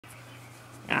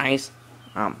Guys,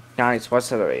 what's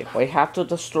the we have to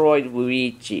destroy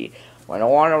Luigi. We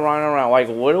don't want to run around like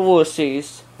little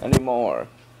wussies anymore.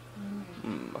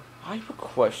 I have a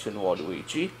question,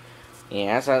 Luigi.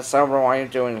 Yes, that's several. What are you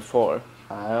doing it for?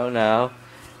 I don't know.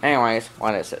 Anyways,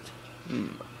 what is it?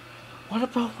 What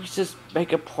about we just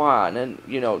make a plan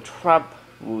and, trap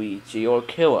Luigi or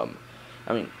kill him?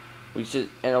 I mean,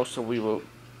 and also we will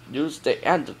use the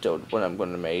antidote what I'm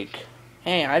gonna make.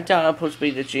 Hey, I thought I'm supposed to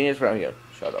be the genius right here.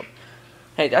 Shut up.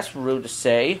 Hey, that's rude to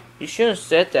say. You shouldn't have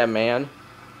said that, man.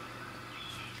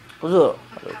 Ugh,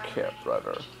 I don't care,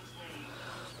 brother.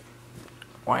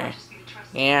 Why?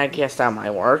 Yeah, I guess that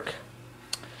might work.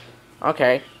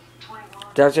 Okay.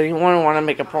 Does anyone want to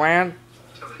make a plan?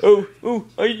 I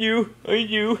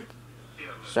do.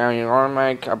 So you're gonna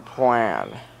make a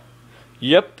plan?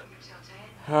 Yep.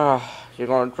 You're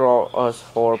gonna draw us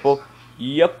horrible?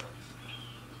 Yep.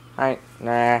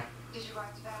 Nah.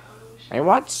 I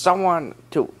want someone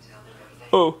to.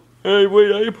 Oh, hey,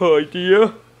 wait, I have an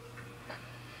idea.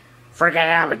 Forget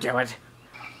it, I would do it.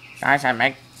 Guys, I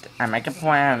make a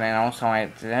plan and also I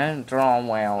didn't draw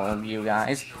well of you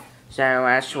guys. So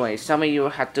actually, some of you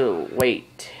have to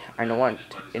wait. I don't want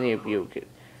any of you could.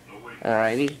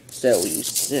 Alrighty, so you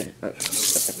sit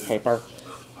the paper.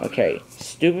 Okay,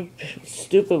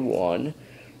 stupid one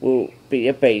will be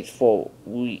a base for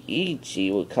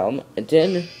Luigi will come, and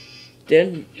then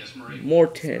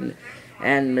Morton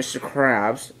and Mr.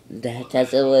 Krabs. That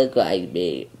doesn't look like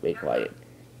me. Be quiet.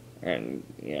 And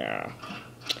yeah,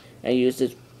 I used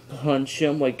to punch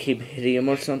him, like keep hitting him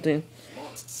or something.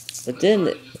 But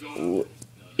then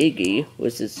Iggy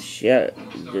was his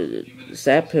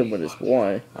zap him with his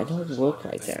one. I don't look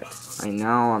like that. I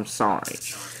know, I'm sorry.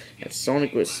 And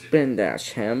Sonic would spin dash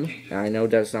him. I know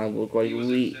it does not look like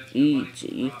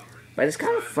Luigi, but it's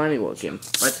kind of funny looking.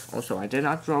 But also, I did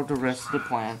not draw the rest of the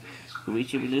plan.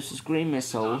 Luigi would use his green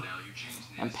missile,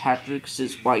 and Patrick's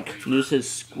uses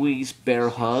squeeze bear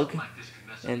hug,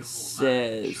 and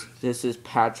says this is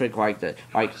Patrick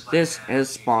this is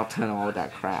Spartan and all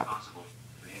that crap.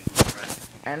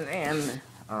 And then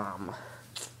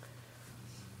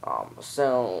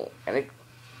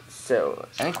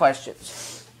any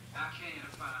questions?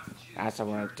 That's a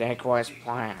ridiculous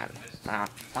plan.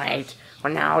 Wait,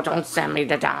 but now don't send me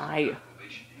to die.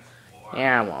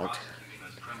 Yeah, I won't.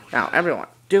 Now, everyone,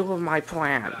 do with my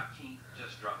plan.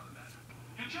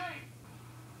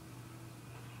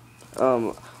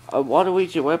 What do we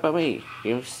do about me?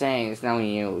 You're saying it's no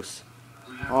use.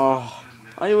 Oh,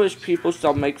 I wish people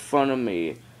stop making fun of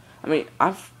me. I mean,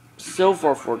 I'm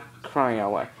Silver for crying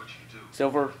out loud.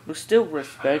 Silver, we still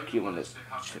respect you in this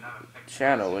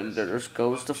channel, and there's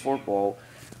goes the football.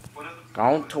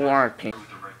 Go to work.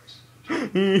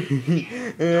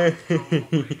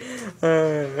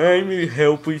 I'm a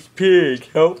helpless pig.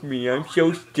 Help me. I'm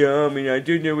so dumb and I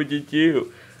don't know what to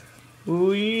do.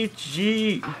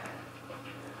 Luigi.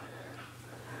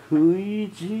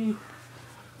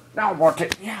 Now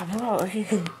what? Yeah,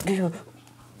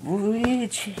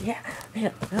 Luigi.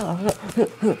 Yeah.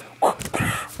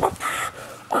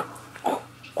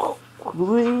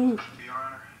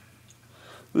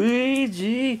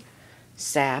 Luigi.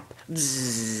 Sap.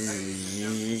 Luigi.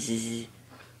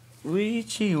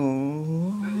 Luigi.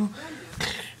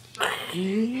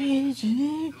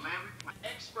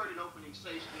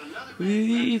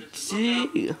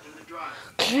 Luigi.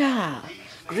 Yeah.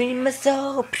 Green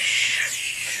missile.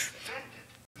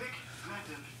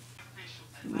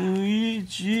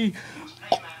 Luigi.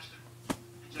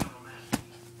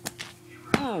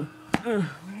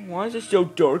 Why is it so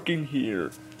dark in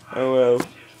here? Oh well.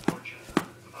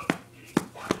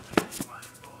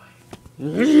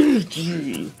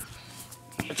 Luigi.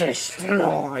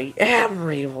 Destroy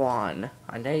everyone.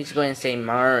 I know he's going to say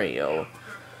Mario.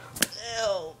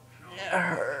 Ew, it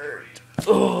hurt.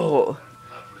 Oh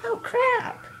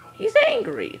crap. He's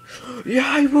angry. Yeah,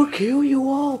 I will kill you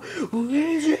all.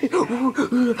 Luigi.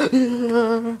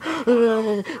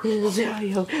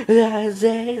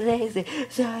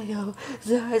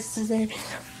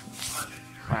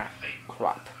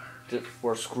 Crap.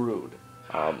 We're screwed.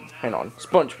 Hang on.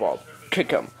 SpongeBob.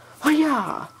 Kick him. Oh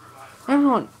yeah.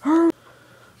 Everyone, hurry.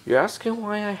 You're asking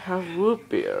why I have root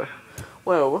beer?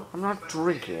 Well, I'm not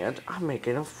drinking it. I'm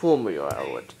making a formula out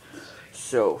of it.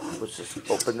 So, let's just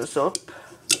open this up.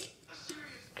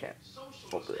 Okay,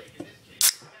 open it.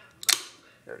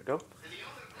 There we go.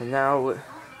 And now,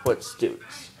 let's do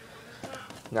this.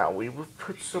 Now, we will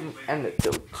put some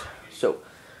antidote. So,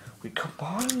 we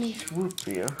combine these root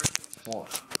beer. Oh.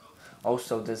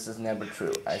 Also, this is never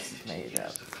true. I just made it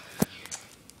up.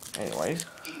 Anyways,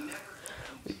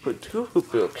 we put 2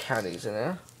 root beer candies in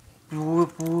there.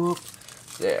 Whoop, whoop.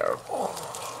 There.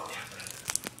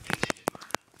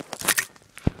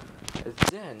 And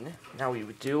then, now we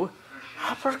would do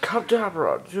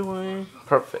abracadabra. Doing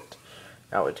perfect.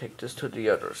 Now we take this to the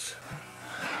others.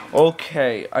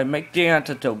 Okay, I make the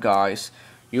antidote, guys.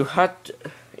 You had to,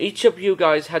 each of you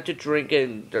guys had to drink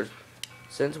in. There's,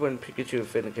 since when Pikachu and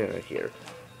Finnegan are here,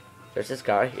 there's this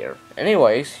guy here.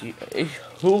 Anyways,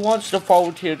 who wants to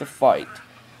volunteer to fight?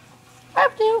 I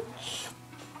do.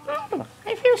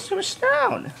 I feel so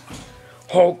down.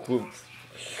 Hulk,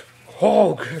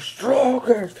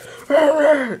 strongest.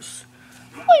 Yes.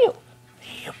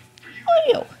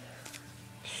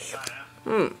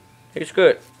 It's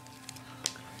good.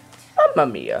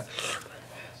 Mamma mia.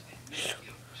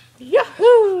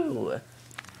 Yahoo!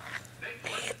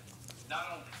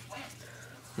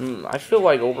 I feel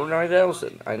like over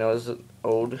 9,000. I know it's an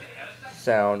old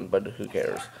sound, but who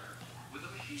cares?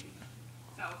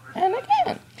 And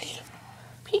again.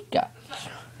 Pika.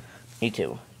 Me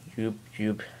too.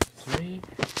 Yoop. 3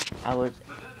 hours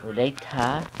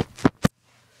later.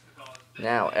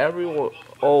 Now, everyone,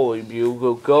 all of you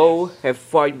will go and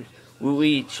find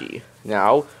Luigi.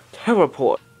 Now,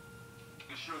 teleport.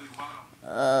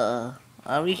 Are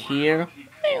we here?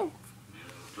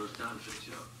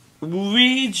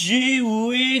 Luigi,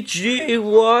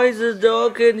 why is it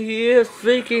dark in here?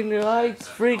 Freaking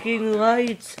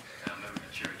lights.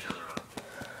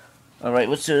 Alright,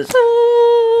 let's do this.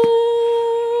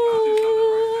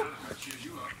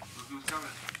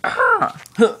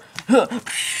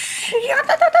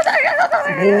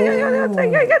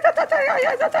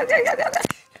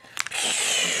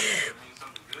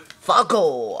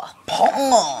 Fuckle!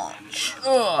 Punch!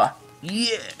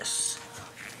 Yes!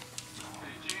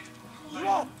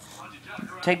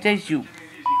 Take this, you.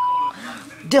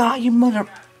 Die, you mother.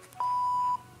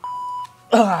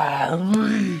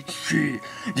 Luigi!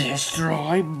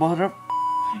 Destroy, mother.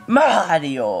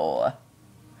 Mario!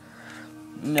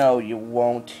 No, you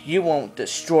won't. You won't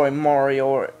destroy Mario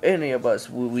or any of us,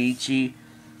 Luigi.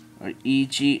 Or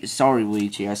Ichi. Sorry,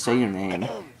 Luigi, I say your name.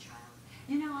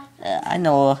 I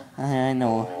know.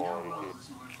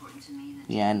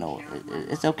 Yeah, I know.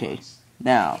 It's okay.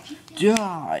 Now,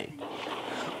 die!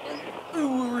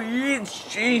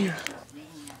 Luigi!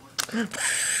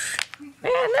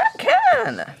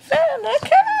 Fanacan!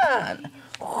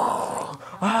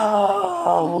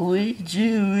 Oh,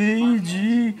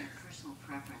 Luigi!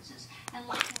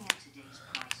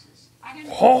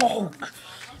 Hulk!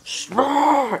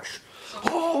 Smash!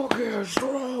 Hulk is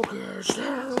strongest!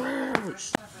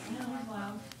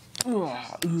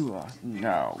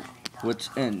 Now, let's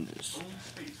end this.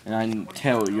 And I can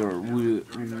tell you're a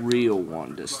real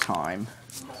one this time.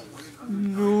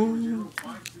 No.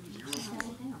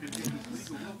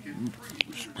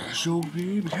 Special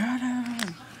baby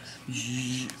cannon.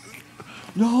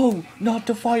 No, not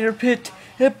the fire pit.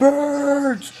 It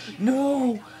burns.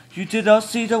 No, you did not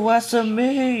see the last of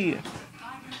me.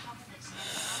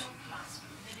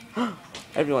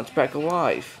 Everyone's back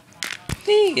alive.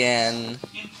 The end.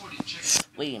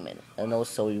 Wait a minute. And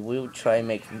also, we will try and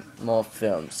make more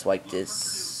films like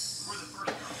this.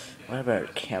 Whatever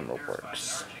camera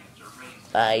works.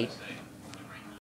 Bye.